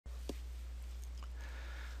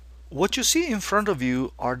What you see in front of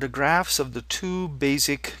you are the graphs of the two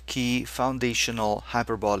basic key foundational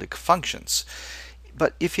hyperbolic functions.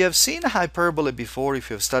 But if you have seen hyperbole before, if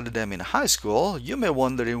you have studied them in high school, you may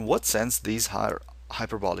wonder in what sense these are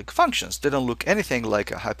hyperbolic functions. They don't look anything like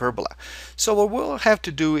a hyperbola. So what we'll have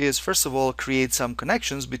to do is first of all create some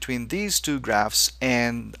connections between these two graphs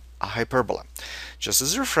and a hyperbola. Just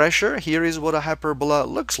as a refresher, here is what a hyperbola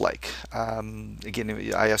looks like.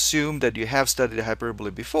 Again, I assume that you have studied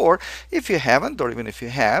hyperbole before. If you haven't, or even if you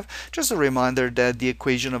have, just a reminder that the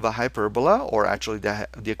equation of a hyperbola, or actually the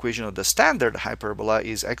equation of the standard hyperbola,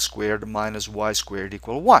 is x squared minus y squared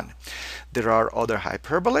equal 1. There are other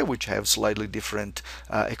hyperbolae which have slightly different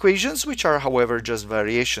equations, which are, however, just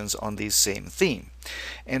variations on this same theme.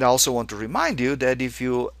 And I also want to remind you that if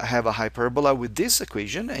you have a hyperbola with this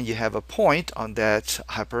equation and you have a point on that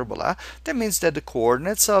hyperbola, that means that the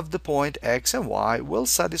coordinates of the point x and y will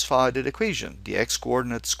satisfy that equation. The x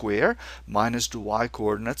coordinate square minus the y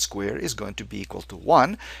coordinate square is going to be equal to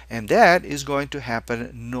 1, and that is going to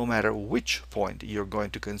happen no matter which point you're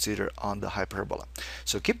going to consider on the hyperbola.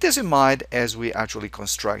 So keep this in mind as we actually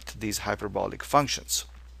construct these hyperbolic functions.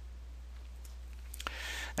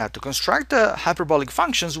 Now, to construct the hyperbolic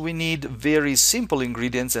functions, we need very simple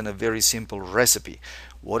ingredients and a very simple recipe.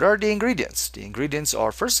 What are the ingredients? The ingredients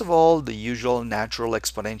are, first of all, the usual natural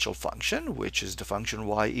exponential function, which is the function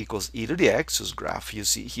y equals e to the x, whose graph you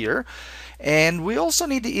see here. And we also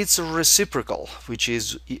need its reciprocal, which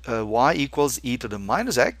is y equals e to the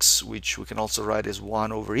minus x, which we can also write as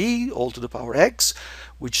 1 over e all to the power x,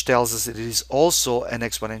 which tells us that it is also an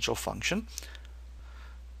exponential function.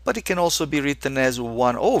 But it can also be written as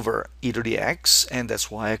 1 over e to the x, and that's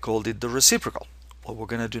why I called it the reciprocal. What we're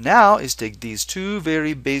going to do now is take these two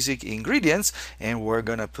very basic ingredients and we're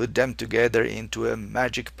going to put them together into a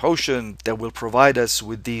magic potion that will provide us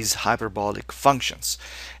with these hyperbolic functions.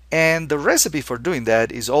 And the recipe for doing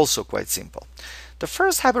that is also quite simple. The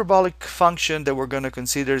first hyperbolic function that we're going to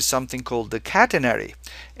consider is something called the catenary,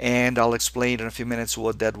 and I'll explain in a few minutes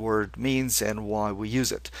what that word means and why we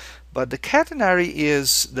use it. But the catenary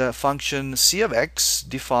is the function c of x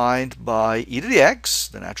defined by e to the x,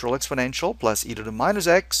 the natural exponential, plus e to the minus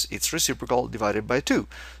x, its reciprocal, divided by 2.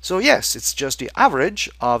 So yes, it's just the average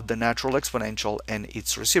of the natural exponential and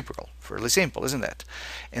its reciprocal. Fairly simple, isn't it?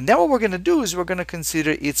 And then what we're going to do is we're going to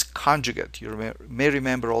consider its conjugate. You may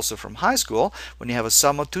remember also from high school, when you have a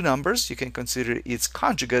sum of two numbers, you can consider its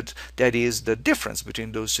conjugate, that is the difference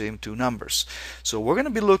between those same two numbers. So we're going to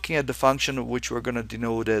be looking at the function which we're going to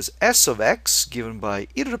denote as s of x, given by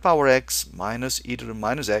e to the power x minus e to the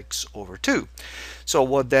minus x over 2. So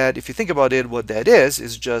what that, if you think about it, what that is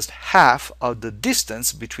just half of the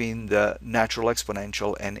distance between the natural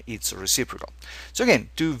exponential and its reciprocal. So again,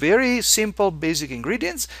 two very simple basic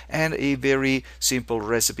ingredients and a very simple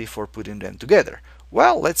recipe for putting them together.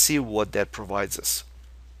 Well, let's see what that provides us.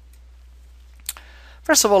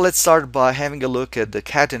 First of all, let's start by having a look at the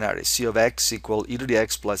catenary. C of x equal e to the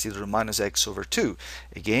x plus e to the minus x over 2.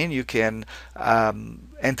 Again, you can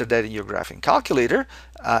enter that in your graphing calculator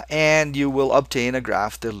and you will obtain a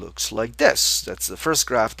graph that looks like this. That's the first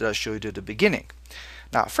graph that I showed you at the beginning.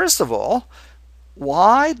 Now, first of all,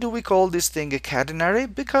 why do we call this thing a catenary?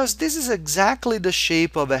 Because this is exactly the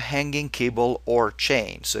shape of a hanging cable or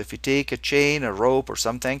chain. So if you take a chain, a rope or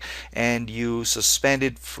something, and you suspend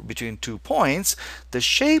it between 2 points, the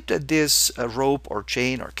shape that this rope or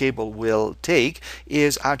chain or cable will take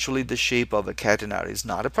is actually the shape of a catenary. It's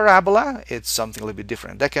not a parabola, it's something a little bit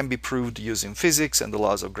different. That can be proved using physics and the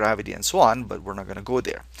laws of gravity and so on, but we're not going to go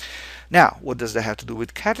there. Now, what does that have to do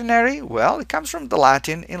with catenary? Well, it comes from the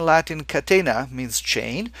Latin. In Latin, catena means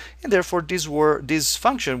chain, and therefore this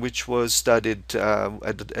function, which was studied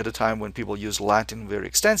at a time when people used Latin very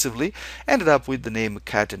extensively, ended up with the name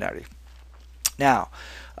catenary. Now,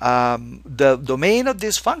 the domain of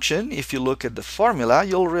this function, if you look at the formula,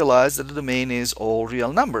 you'll realize that the domain is all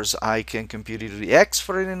real numbers. I can compute e to the x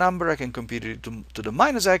for any number, I can compute it to the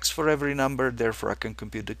minus x for every number, therefore I can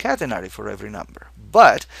compute the catenary for every number.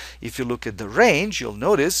 But if you look at the range, you'll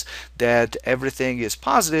notice that everything is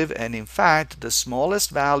positive, and in fact the smallest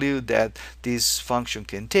value that this function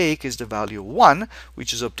can take is the value 1,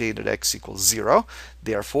 which is obtained at x equals 0.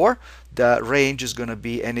 Therefore, the range is going to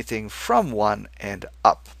be anything from 1 and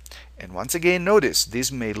up. And once again, notice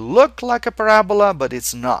this may look like a parabola, but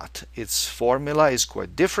it's not. Its formula is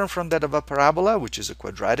quite different from that of a parabola, which is a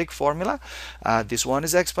quadratic formula. This one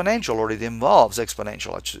is exponential, or it involves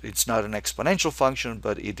exponential. It's not an exponential function,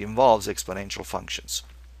 but it involves exponential functions.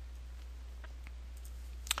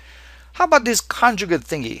 How about this conjugate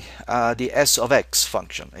thingy, the S of x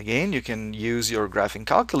function? Again, you can use your graphing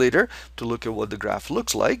calculator to look at what the graph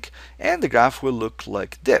looks like, and the graph will look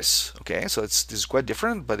like this. Okay, so this is quite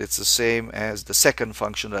different, but it's the same as the second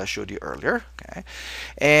function that I showed you earlier. Okay,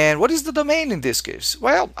 and what is the domain in this case?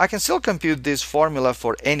 Well, I can still compute this formula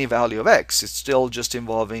for any value of x. It's still just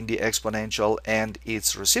involving the exponential and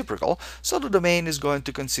its reciprocal. So the domain is going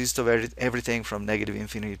to consist of everything from negative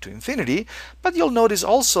infinity to infinity. But you'll notice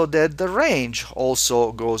also that the range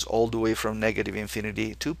also goes all the way from negative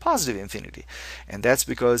infinity to positive infinity. And that's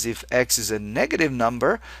because if x is a negative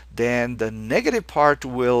number, then the negative part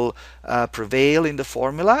will prevail in the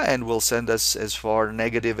formula and will send us as far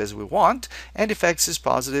negative as we want. And if x is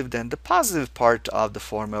positive, then the positive part of the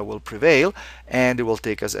formula will prevail and it will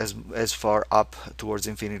take us as far up towards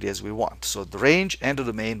infinity as we want. So the range and the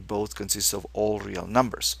domain both consist of all real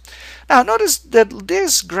numbers. Now notice that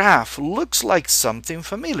this graph looks like something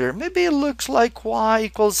familiar. Maybe it looks like y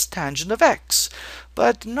equals tangent of x.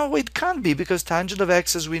 But no, it can't be, because tangent of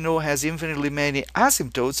x, as we know, has infinitely many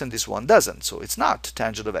asymptotes and this one doesn't. So it's not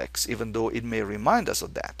tangent of x, even though it may remind us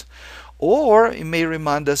of that. Or it may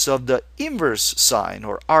remind us of the inverse sign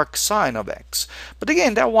or arc sine of x. But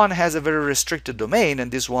again, that one has a very restricted domain,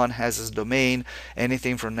 and this one has as domain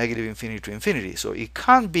anything from negative infinity to infinity. So it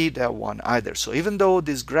can't be that one either. So even though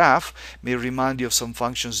this graph may remind you of some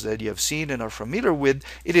functions that you have seen and are familiar with,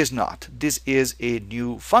 it is not. This is a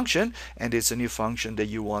new function, and it's a new function that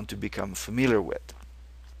you want to become familiar with.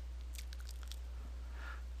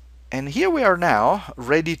 And here we are now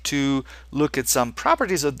ready to look at some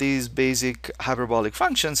properties of these basic hyperbolic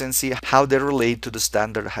functions and see how they relate to the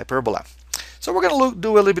standard hyperbola. So we're going to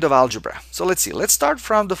do a little bit of algebra. So let's see. Let's start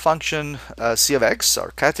from the function c of x,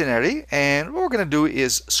 or catenary, and what we're going to do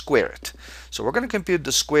is square it. So we're going to compute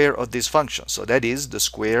the square of this function. So that is the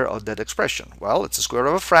square of that expression. Well, it's the square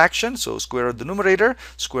of a fraction, so square of the numerator,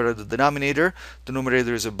 square of the denominator. The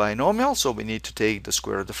numerator is a binomial, so we need to take the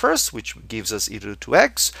square of the first, which gives us e to the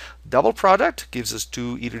 2x. Double product gives us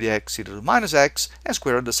 2 e to the x, e to the minus x, and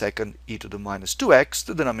square of the second, e to the minus 2x.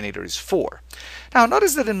 The denominator is 4. Now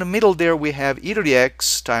notice that in the middle there we have e to the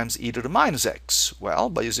x times e to the minus x. Well,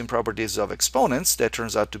 by using properties of exponents, that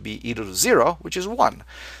turns out to be e to the 0, which is 1.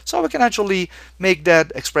 So we can actually make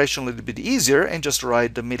that expression a little bit easier and just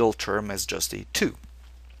write the middle term as just a 2.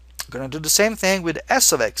 We're going to do the same thing with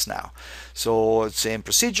s of x now. So same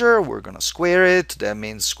procedure, we're going to square it. That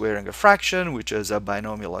means squaring a fraction, which is a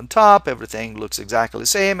binomial on top. Everything looks exactly the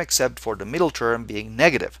same except for the middle term being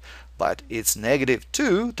negative. But it's negative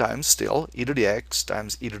 2 times still e to the x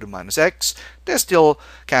times e to the minus x. They still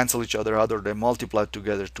cancel each other out, or they multiply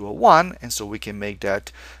together to a 1, and so we can make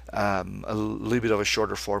that a little bit of a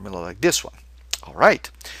shorter formula like this one. All right.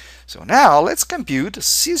 So now let's compute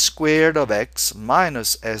c squared of x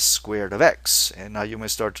minus s squared of x. And now you may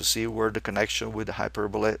start to see where the connection with the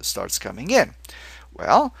hyperbola starts coming in.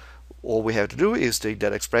 Well, all we have to do is take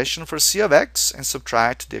that expression for c of x and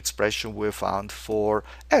subtract the expression we found for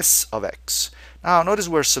s of x. Now notice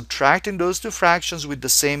we're subtracting those two fractions with the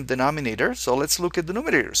same denominator, so let's look at the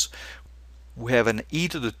numerators. We have an e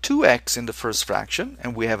to the 2x in the first fraction,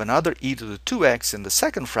 and we have another e to the 2x in the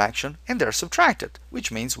second fraction, and they're subtracted,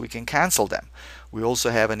 which means we can cancel them. We also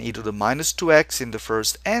have an e to the minus 2x in the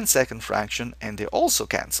first and second fraction, and they also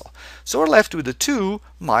cancel. So we're left with the 2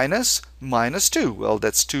 minus minus 2. Well,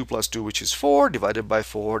 that's 2 plus 2, which is 4, divided by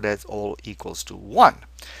 4, that all equals to 1.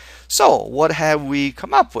 So what have we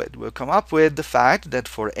come up with? We've come up with the fact that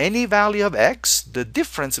for any value of x, the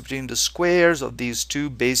difference between the squares of these two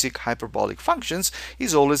basic hyperbolic functions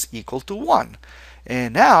is always equal to 1.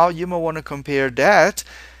 And now you may want to compare that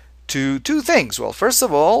to two things. Well, first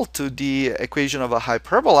of all, to the equation of a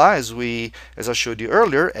hyperbola, as I showed you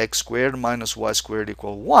earlier, x squared minus y squared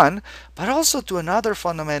equal 1, but also to another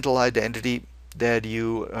fundamental identity that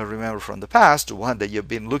you remember from the past, one that you've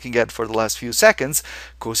been looking at for the last few seconds,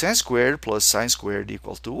 cosine squared plus sine squared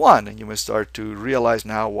equals to 1. And you may start to realize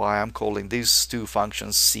now why I'm calling these two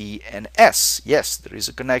functions c and s. Yes, there is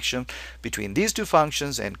a connection between these two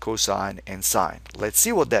functions and cosine and sine. Let's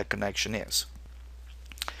see what that connection is.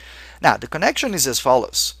 Now, the connection is as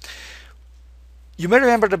follows. You may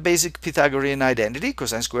remember the basic Pythagorean identity,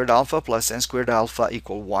 cosine squared alpha plus sine squared alpha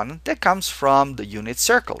equal 1. That comes from the unit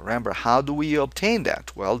circle. Remember, how do we obtain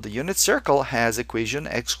that? Well, the unit circle has equation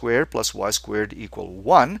x squared plus y squared equal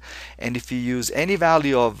 1. And if you use any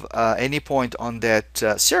value of any point on that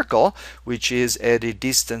circle, which is at a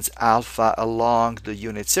distance alpha along the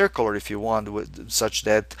unit circle, or if you want, such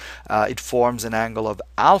that it forms an angle of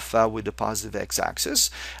alpha with the positive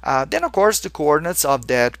x-axis, then of course the coordinates of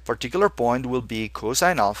that particular point will be be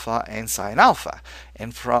cosine alpha and sine alpha.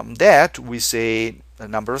 And from that, we say a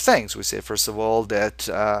number of things. We say, first of all, that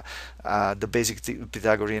the basic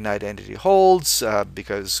Pythagorean identity holds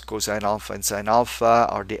because cosine alpha and sine alpha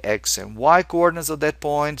are the x and y coordinates of that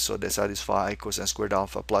point, so they satisfy cosine squared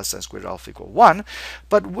alpha plus sine squared alpha equal 1.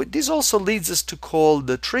 But this also leads us to call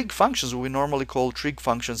the trig functions, what we normally call trig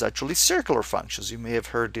functions, actually circular functions. You may have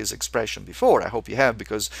heard this expression before. I hope you have,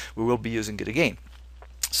 because we will be using it again.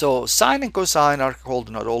 So sine and cosine are called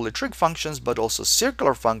not only trig functions but also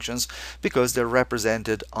circular functions because they're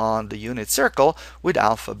represented on the unit circle, with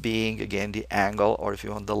alpha being again the angle, or if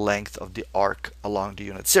you want, the length of the arc along the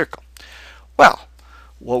unit circle. Well,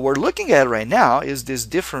 what we're looking at right now is this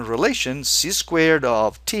different relation, c squared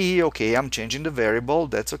of t. Okay, I'm changing the variable.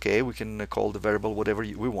 That's okay. We can call the variable whatever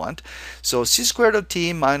we want. So c squared of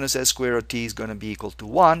t minus s squared of t is going to be equal to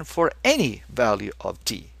 1 for any value of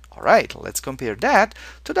t. All right, let's compare that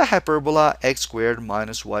to the hyperbola x squared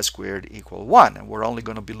minus y squared equal 1. And we're only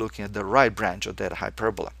going to be looking at the right branch of that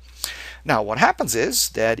hyperbola. Now, what happens is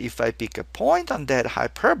that if I pick a point on that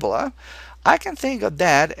hyperbola, I can think of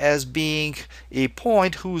that as being a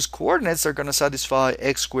point whose coordinates are going to satisfy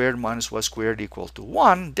x squared minus y squared equal to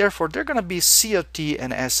 1. Therefore, they're going to be c of t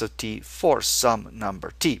and s of t for some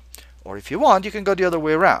number t. Or if you want, you can go the other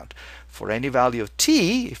way around. For any value of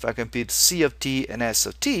t, if I compute c of t and s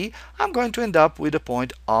of t, I'm going to end up with a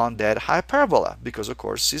point on that hyperbola, because of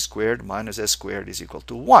course c squared minus s squared is equal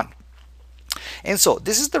to 1. And so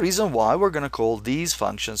this is the reason why we're going to call these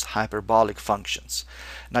functions hyperbolic functions.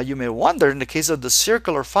 Now you may wonder, in the case of the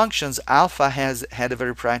circular functions, alpha had a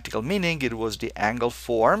very practical meaning. It was the angle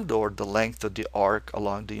formed, or the length of the arc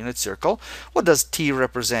along the unit circle. What does t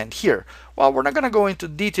represent here? Well, we're not going to go into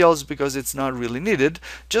details because it's not really needed.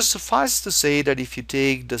 Just suffice to say that if you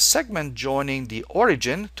take the segment joining the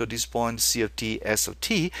origin to this point c of t, s of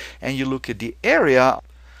t, and you look at the area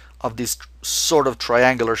of this sort of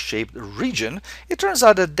triangular shaped region, it turns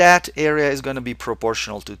out that that area is going to be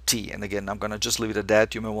proportional to t. And again, I'm going to just leave it at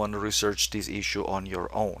that. You may want to research this issue on your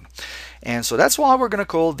own. And so that's why we're going to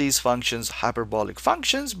call these functions hyperbolic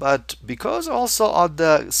functions. But because also of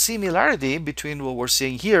the similarity between what we're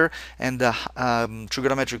seeing here and the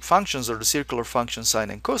trigonometric functions, or the circular functions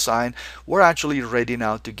sine and cosine, we're actually ready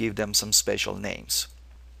now to give them some special names.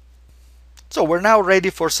 So we're now ready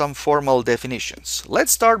for some formal definitions.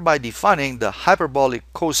 Let's start by defining the hyperbolic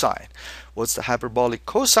cosine. What's the hyperbolic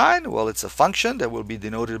cosine? Well, it's a function that will be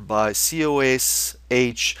denoted by cos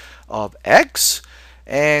h of x.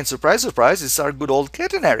 And surprise, surprise, it's our good old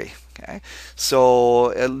catenary. Okay,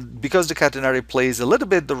 so because the catenary plays a little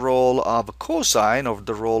bit the role of a cosine, or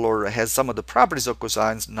the role, or has some of the properties of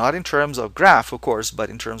cosines, not in terms of graph, of course, but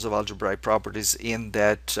in terms of algebraic properties in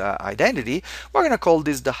that identity, we're going to call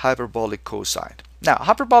this the hyperbolic cosine. Now,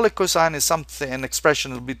 hyperbolic cosine is an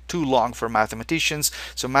expression a little bit too long for mathematicians.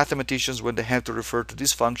 So mathematicians, when they have to refer to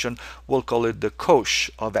this function, will call it the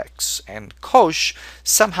cosh of x. And cosh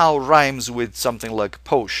somehow rhymes with something like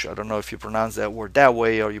posh. I don't know if you pronounce that word that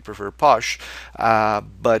way or you prefer posh,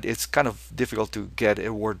 but it's kind of difficult to get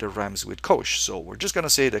a word that rhymes with cosh. So we're just going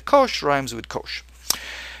to say that cosh rhymes with cosh.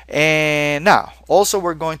 And now, also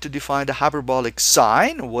we're going to define the hyperbolic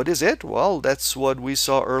sine. What is it? Well, that's what we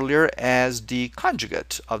saw earlier as the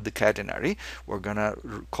conjugate of the catenary. We're going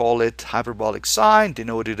to call it hyperbolic sine,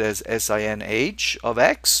 denoted as sin h of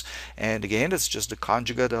x. And again, it's just the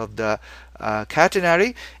conjugate of the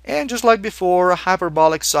catenary. And just like before,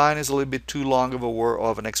 hyperbolic sine is a little bit too long of a word,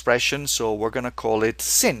 of an expression, so we're going to call it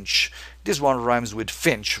sinh. This one rhymes with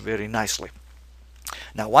finch very nicely.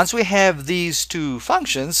 Now, once we have these two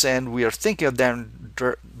functions and we are thinking of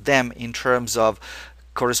them in terms of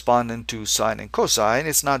corresponding to sine and cosine,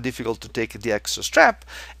 it's not difficult to take the extra step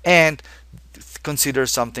and consider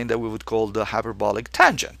something that we would call the hyperbolic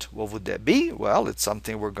tangent. What would that be? Well, it's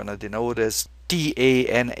something we're going to denote as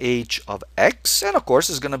tan of x, and of course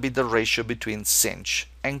it's going to be the ratio between sinh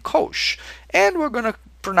and cosh. And we're going to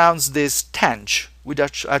pronounce this tang, which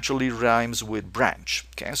actually rhymes with branch.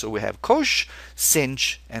 Okay, so we have cosh, sinh,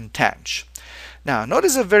 and tang. Now,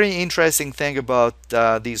 notice a very interesting thing about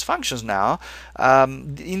these functions now.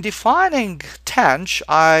 In defining tang,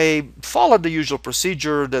 I followed the usual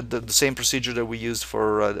procedure, the same procedure that we used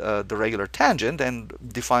for the regular tangent, and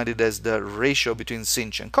defined it as the ratio between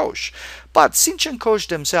sinh and cosh. But sinh and cosh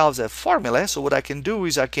themselves have formulae, so what I can do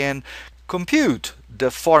is I can compute the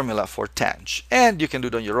formula for tanh. And you can do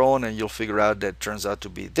it on your own, and you'll figure out that it turns out to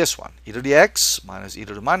be this one: e to the x minus e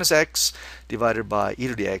to the minus x divided by e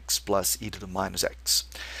to the x plus e to the minus x.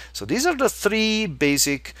 So these are the three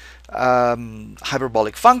basic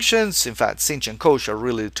hyperbolic functions. In fact, sinh and cosh are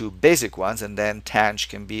really the two basic ones, and then tanh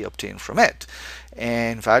can be obtained from it.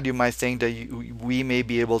 And in fact, you might think that we may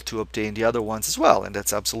be able to obtain the other ones as well, and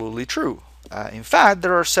that's absolutely true. In fact,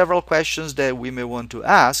 there are several questions that we may want to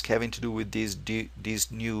ask having to do with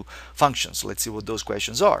these new functions. Let's see what those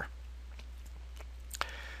questions are.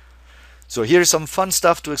 So here's some fun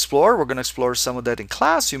stuff to explore. We're going to explore some of that in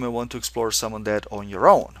class. You may want to explore some of that on your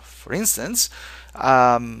own. For instance,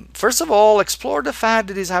 first of all, explore the fact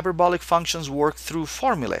that these hyperbolic functions work through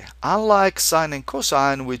formulae. Unlike sine and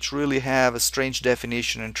cosine, which really have a strange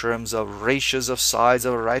definition in terms of ratios of sides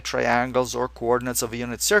of right triangles or coordinates of a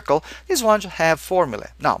unit circle, these ones have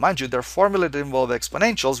formulae. Now, mind you, they're formulae that involve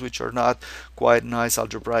exponentials, which are not quite nice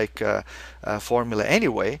algebraic formula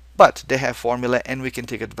anyway, but they have formula, and we can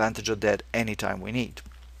take advantage of that anytime we need.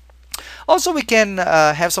 Also, we can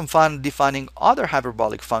have some fun defining other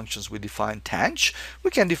hyperbolic functions. We define tanh.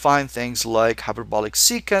 We can define things like hyperbolic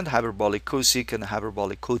secant, hyperbolic cosecant,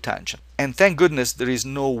 hyperbolic cotangent. And thank goodness there is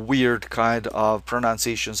no weird kind of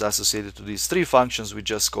pronunciations associated to these three functions. We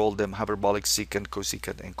just call them hyperbolic secant,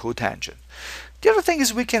 cosecant, and cotangent. The other thing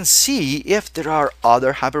is we can see if there are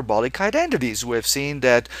other hyperbolic identities. We have seen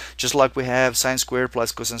that just like we have sine squared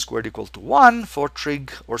plus cosine squared equal to 1 for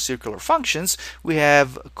trig or circular functions, we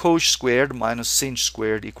have cosh squared minus sinh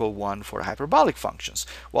squared equal 1 for hyperbolic functions.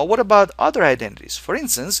 Well, what about other identities? For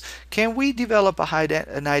instance, can we develop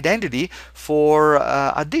an identity for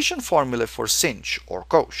addition formula for sinh or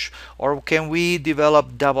cosh? Or can we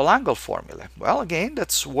develop double angle formula? Well, again,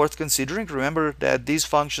 that's worth considering. Remember that these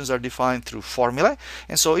functions are defined through formula,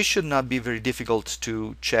 and so it should not be very difficult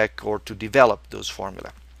to check or to develop those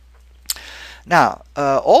formula. Now,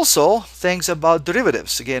 also things about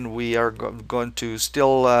derivatives. Again, we are going to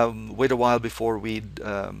still wait a while before we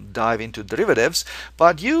dive into derivatives,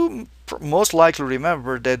 but you most likely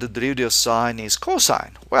remember that the derivative of sine is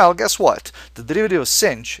cosine. Well, guess what? The derivative of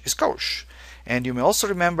sinh is cosh. And you may also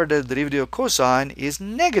remember that the derivative of cosine is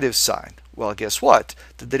negative sine. Well, guess what?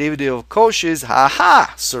 The derivative of cosh is,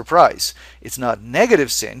 haha, surprise. It's not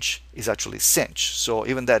negative sinh, it's actually sinh. So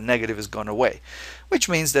even that negative is gone away, which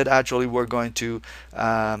means that actually we're going to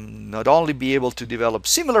not only be able to develop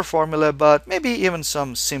similar formula, but maybe even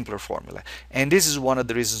some simpler formula. And this is one of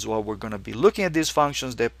the reasons why we're going to be looking at these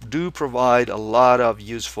functions that do provide a lot of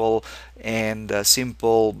useful and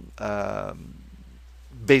simple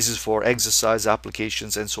basis for exercise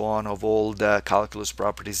applications and so on of all the calculus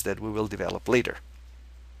properties that we will develop later.